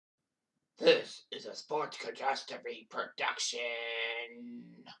This is a Sports Catastrophe production.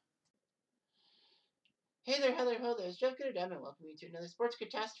 Hey there, Heather, ho there. It's Jeff Gooderdam, and welcome you to another Sports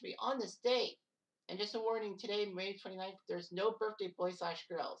Catastrophe on this day. And just a warning, today, May 29th, there's no birthday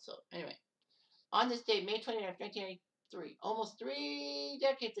boy/girl. So, anyway, on this day, May 29th, 1993, almost 3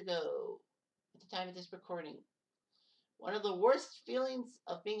 decades ago, at the time of this recording, one of the worst feelings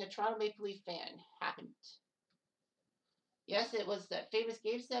of being a Toronto Maple Leaf fan happened. Yes, it was that famous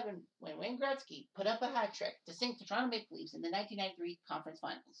Game 7 when Wayne Gretzky put up a hat trick to sink the Toronto Maple Leafs in the 1993 conference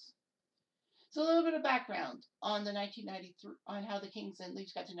finals. So a little bit of background on the 1993 on how the Kings and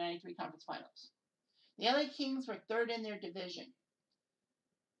Leafs got to the 93 conference finals. The LA Kings were third in their division.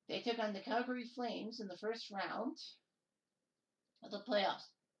 They took on the Calgary Flames in the first round of the playoffs,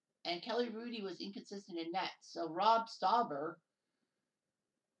 and Kelly Hrudey was inconsistent in net, so Rob Stauber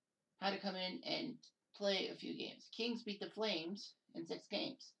had to come in and play a few games. Kings beat the Flames in 6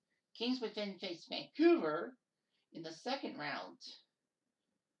 games. Kings would then face Vancouver in the second round.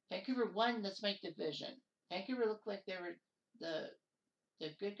 Vancouver won the Smite division. Vancouver looked like they were the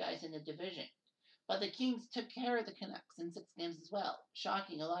good guys in the division. But the Kings took care of the Canucks in 6 games as well,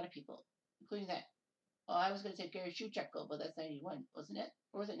 shocking a lot of people, including that. Oh, I was going to say Gary Shuchuk goal, but that's 91, wasn't it?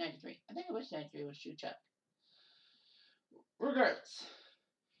 Or was it 93? I think it was 93 was Shuchuk. Regardless.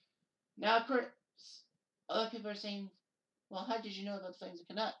 Now, of course, other people are saying, well, how did you know about the Flames and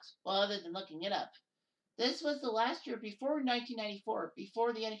Canucks? Well, other than looking it up. This was the last year before 1994,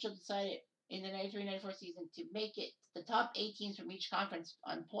 before the NHL decided in the 93-94 season to make it the top 8 teams from each conference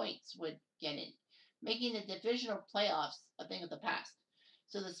on points would get in, making the divisional playoffs a thing of the past.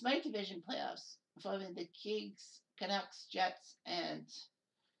 So the Smite Division playoffs, involving the Kings, Canucks, Jets, and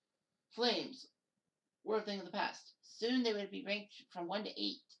Flames, were a thing of the past. Soon they would be ranked from 1 to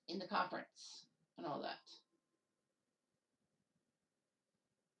 8 in the conference and all that.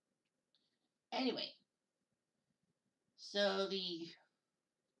 Anyway, so the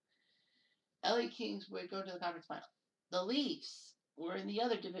LA Kings would go to the conference final. The Leafs were in the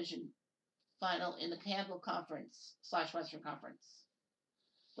other division final in the Campbell Conference / Western Conference.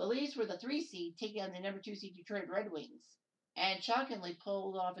 The Leafs were the 3 seed, taking on the number 2 seed Detroit Red Wings, and shockingly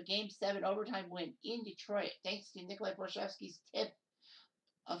pulled off a Game 7 overtime win in Detroit, thanks to Nikolai Borshevsky's tip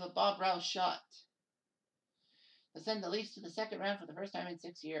of a Bob Rouse shot to send the Leafs to the second round for the first time in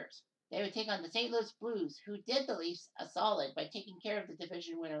 6 years. They would take on the St. Louis Blues, who did the Leafs a solid by taking care of the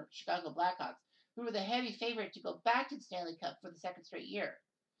division winner Chicago Blackhawks, who were the heavy favorite to go back to the Stanley Cup for the second straight year.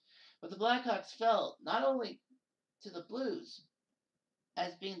 But the Blackhawks fell not only to the Blues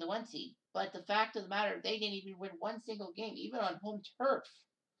as being the 1 seed, but the fact of the matter, they didn't even win one single game, even on home turf.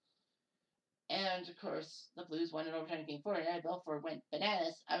 And, of course, the Blues won an overtime in Game 4, and Ed Belfour went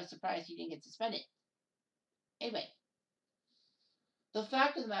bananas. I was surprised he didn't get suspended. Anyway, the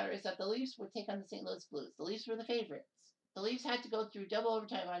fact of the matter is that the Leafs would take on the St. Louis Blues. The Leafs were the favorites. The Leafs had to go through double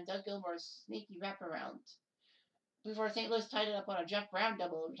overtime on Doug Gilmour's sneaky wraparound before St. Louis tied it up on a Jeff Brown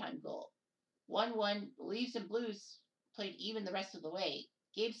double overtime goal. 1-1, Leafs and Blues played even the rest of the way.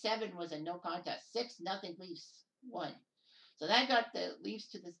 Game 7 was a no contest. 6-0 Leafs won. So that got the Leafs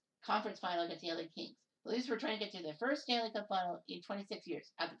to the conference final against the LA Kings. The Leafs were trying to get to their first Stanley Cup final in 26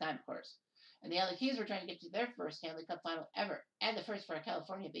 years, at the time, of course. And the LA Kings were trying to get to their first Stanley Cup final ever, and the first for a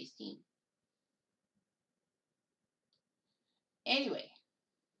California-based team. Anyway,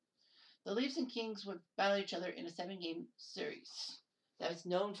 the Leafs and Kings would battle each other in a 7-game series that was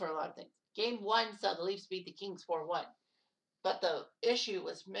known for a lot of things. Game 1 saw the Leafs beat the Kings 4-1. But the issue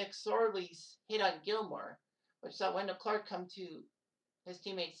was McSorley's hit on Gilmour, which saw Wendell Clark come to his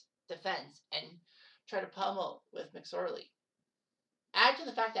teammates' defense and try to pummel with McSorley. Add to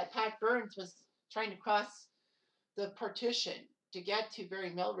the fact that Pat Burns was trying to cross the partition to get to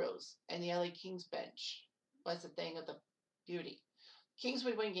Barry Melrose, and the LA Kings bench was the thing of the beauty. Kings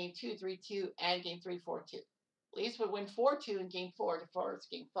would win Game 2 3-2 and Game 3 4-2. Leafs would win 4-2 in Game 4 to force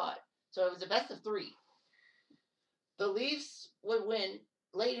Game 5. So it was a best of 3. The Leafs would win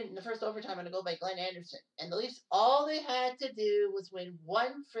late in the first overtime on a goal by Glenn Anderson. And the Leafs, all they had to do was win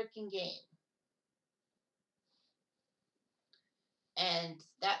 1 freaking game. And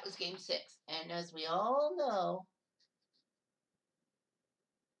that was Game 6. And as we all know,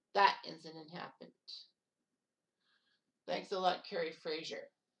 that incident happened. Thanks a lot, Kerry Fraser.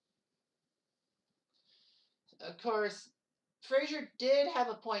 Of course, Fraser did have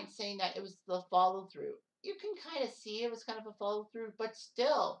a point saying that it was the follow-through. You can kind of see it was kind of a follow-through, but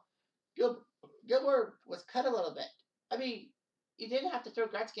still, Gilmour was cut a little bit. I mean, you didn't have to throw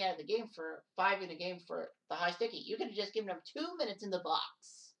Gretzky out of the game for 5 in a game for the high sticky. You could have just given him 2 minutes in the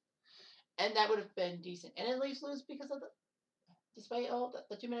box, and that would have been decent. And then Leafs lose because of despite all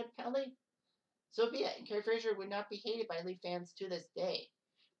the 2-minute penalty. So be it. And Kerry Fraser would not be hated by Leaf fans to this day.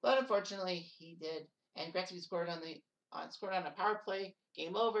 But unfortunately, he did. And Gretzky scored on a power play.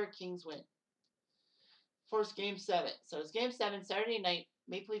 Game over. Kings win. Forced Game 7. So it was Game 7, Saturday night,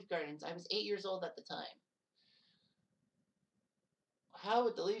 Maple Leaf Gardens. I was 8 years old at the time. How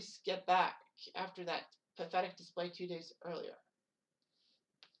would the Leafs get back after that pathetic display 2 days earlier?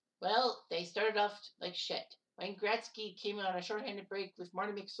 Well, they started off like shit. Wayne Gretzky came in on a shorthanded break with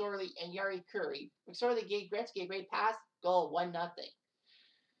Marty McSorley and Yari Curry. McSorley gave Gretzky a great pass. Goal, 1-0.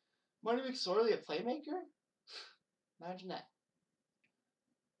 Marty McSorley, a playmaker? Imagine that.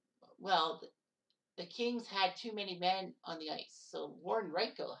 Well, the Kings had too many men on the ice, so Warren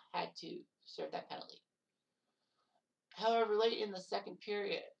Reichel had to serve that penalty. However, late in the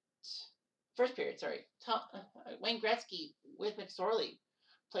first period, Wayne Gretzky with McSorley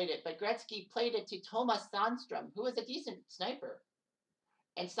played it, but Gretzky played it to Thomas Sandstrom, who was a decent sniper.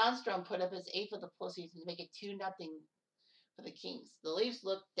 And Sandstrom put up his 8th of the postseason to make it 2-0 for the Kings. The Leafs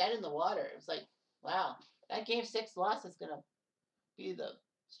looked dead in the water. It was like, wow, that Game 6 loss is going to be the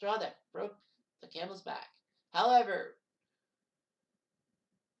straw that broke the camel's back. However,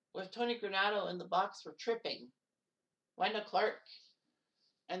 with Tony Granato in the box for tripping, Wendell Clark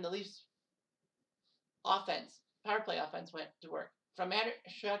and the Leafs power play offense went to work. From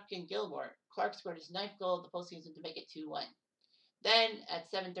Anderchuk and Gilmore, Clark scored his 9th goal of the postseason to make it 2-1. Then,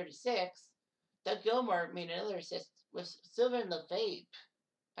 at 7:36, Doug Gilmore made another assist with Sylvain Lefebvre,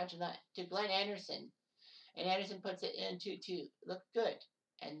 imagine that, to Glenn Anderson. And Anderson puts it in 2-2. Looked good.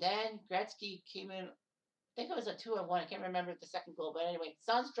 And then Gretzky came in, I think it was a 2-1. I can't remember the second goal. But anyway,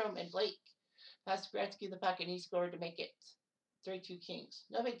 Sandstrom and Blake passed Gretzky the puck, and he scored to make it 3-2 Kings.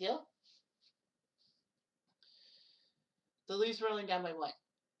 No big deal. The Leafs were only down by 1.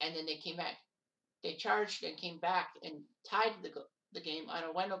 And then they came back. They charged and came back and tied the game on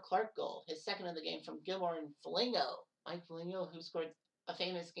a Wendell Clark goal, his second of the game from Gilmore and Foligno. Mike Foligno, who scored a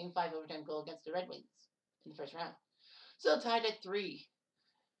famous Game 5 overtime goal against the Red Wings in the first round. So tied at 3.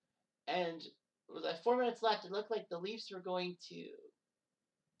 And with 4 minutes left, it looked like the Leafs were going to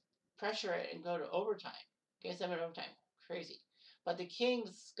pressure it and go to overtime. Game 7 overtime. Crazy. But the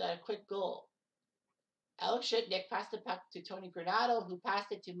Kings got a quick goal. Alex Shitnick passed the puck to Tony Granato, who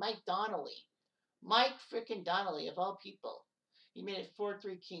passed it to Mike Donnelly. Mike frickin' Donnelly, of all people. He made it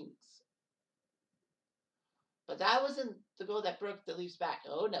 4-3 Kings. But that wasn't the goal that broke the Leafs back.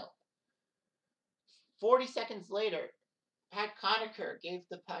 Oh, no. 40 seconds later, Pat Conacher gave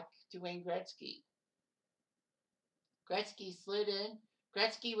the puck to Wayne Gretzky. Gretzky slid in.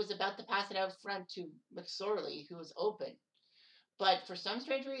 Gretzky was about to pass it out front to McSorley, who was open. But for some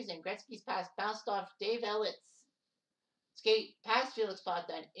strange reason, Gretzky's pass bounced off Dave Elliott's skate past Felix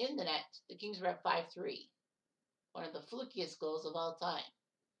Potvin in the net. The Kings were at 5-3. One of the flukiest goals of all time.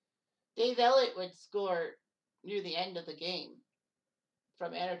 Dave Elliott would score near the end of the game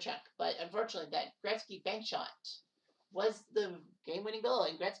from Anderchuk, but unfortunately that Gretzky bank shot was the game-winning goal,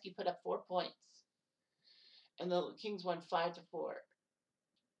 and Gretzky put up 4 points. And the Kings won 5-4.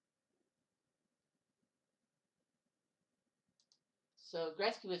 So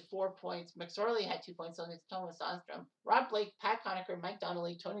Gretzky with 4 points. McSorley had 2 points against Thomas Sandstrom. Rob Blake, Pat Conacher, Mike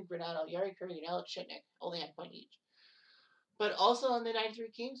Donnelly, Tony Granato, Yari Curry, and Alex Shitnick only had a point each. But also on the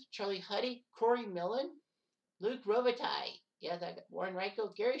 93 Kings, Charlie Huddy, Corey Millen, Luke Robitaille, Warren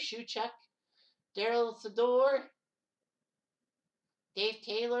Reichel, Gary Shuchuk, Daryl Sador, Dave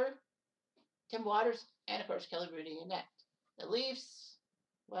Taylor, Tim Waters, and of course Kelly Rudy and net. The Leafs,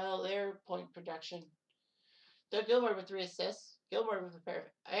 well, their point production. Doug Gilmore with 3 assists. Gilmore with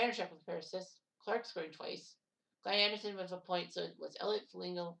Anderchuk with a pair of assists. Clark scoring twice. Glenn Anderson with a point, so it was Elliott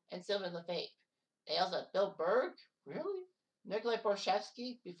Foligno and Sylvain Lefebvre. They also had Bill Berg, really? Nikolai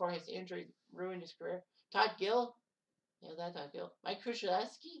Borshevsky, before his injury ruined his career. Todd Gill, Todd Gill. Mike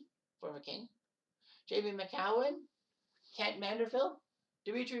Krushelewski, former King. J.B. McCowan, Kent Manderville,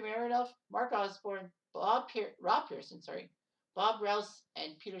 Dmitry Marinov, Mark Osborne, Rob Pearson, Bob Rouse,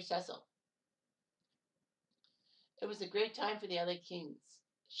 and Peter Cecil. It was a great time for the LA Kings,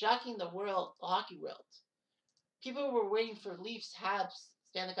 shocking the hockey world. People were waiting for Leafs Habs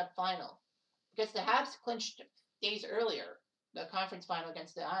Stanley Cup final because the Habs clinched days earlier the conference final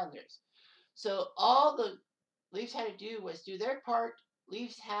against the Islanders. So all the Leafs had to do was do their part.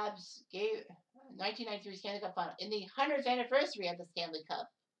 Leafs Habs gave 1993 Stanley Cup final in the 100th anniversary of the Stanley Cup,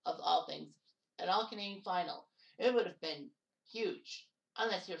 of all things, an all-Canadian final. It would have been huge.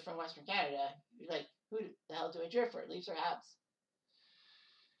 Unless you're from Western Canada, you're like, who the hell do I cheer for? Leafs or Habs?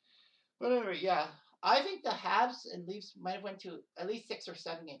 Whatever, yeah. I think the Habs and Leafs might have went to at least 6 or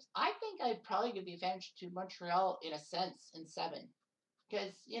 7 games. I think I'd probably give the advantage to Montreal in a sense in 7.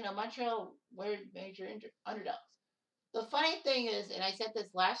 because Montreal were major underdogs. The funny thing is, and I said this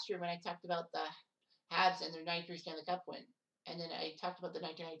last year when I talked about the Habs and their 93 Stanley Cup win, and then I talked about the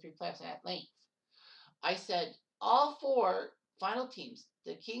 1993 playoffs at length. I said all four final teams,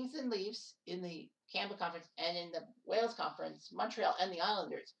 the Kings and Leafs in the Campbell Conference and in the Wales Conference, Montreal and the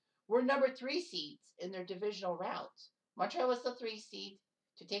Islanders, were number 3 seeds in their divisional rounds. Montreal was the 3 seed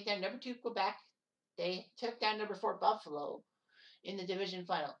to take down number 2 Quebec. They took down number 4 Buffalo in the division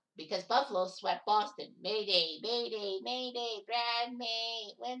final because Buffalo swept Boston. Mayday, Mayday, Mayday, Brad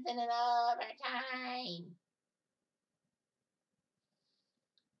May wins in an overtime.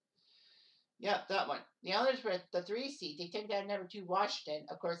 Yep, that one. The Islanders were the 3 seed. They took down number 2 Washington.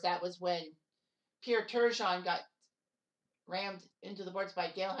 Of course, that was when Pierre Turgeon got rammed into the boards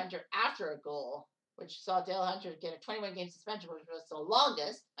by Dale Hunter after a goal, which saw Dale Hunter get a 21-game suspension, which was the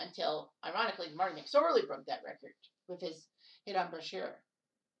longest until, ironically, Martin McSorley broke that record with his hit on Brashear.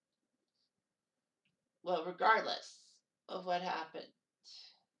 Well, regardless of what happened,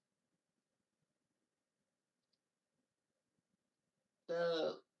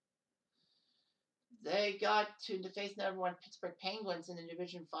 they got to face number 1 Pittsburgh Penguins in the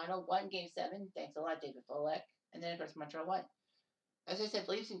division final, won Game 7. Thanks a lot, David Folek. And then, of course, Montreal won. As I said,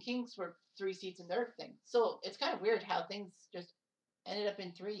 Leafs and Kings were 3 seats in their thing. So it's kind of weird how things just ended up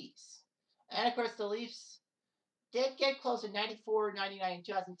in threes. And, of course, the Leafs did get close in 94, 99, and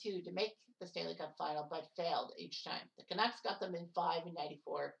 2002 to make the Stanley Cup final, but failed each time. The Canucks got them in 5 in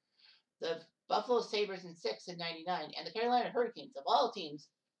 94. The Buffalo Sabres in 6 in 99. And the Carolina Hurricanes, of all teams,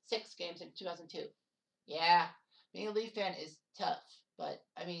 6 games in 2002. Yeah, being a Leaf fan is tough. But,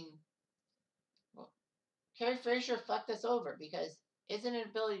 I mean, well, Kerry Fraser fucked us over because his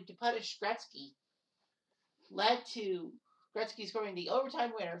inability to punish Gretzky led to Gretzky scoring the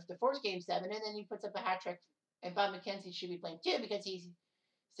overtime winner for the fourth Game 7, and then he puts up a hat trick, and Bob McKenzie should be blamed too because he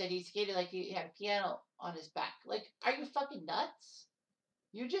said he skated like he had a piano on his back. Like, are you fucking nuts?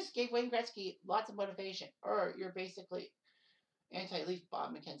 You just gave Wayne Gretzky lots of motivation, or you're basically anti-Leaf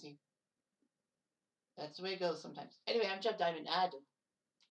Bob McKenzie. That's the way it goes sometimes. Anyway, I'm Jeff Diamond.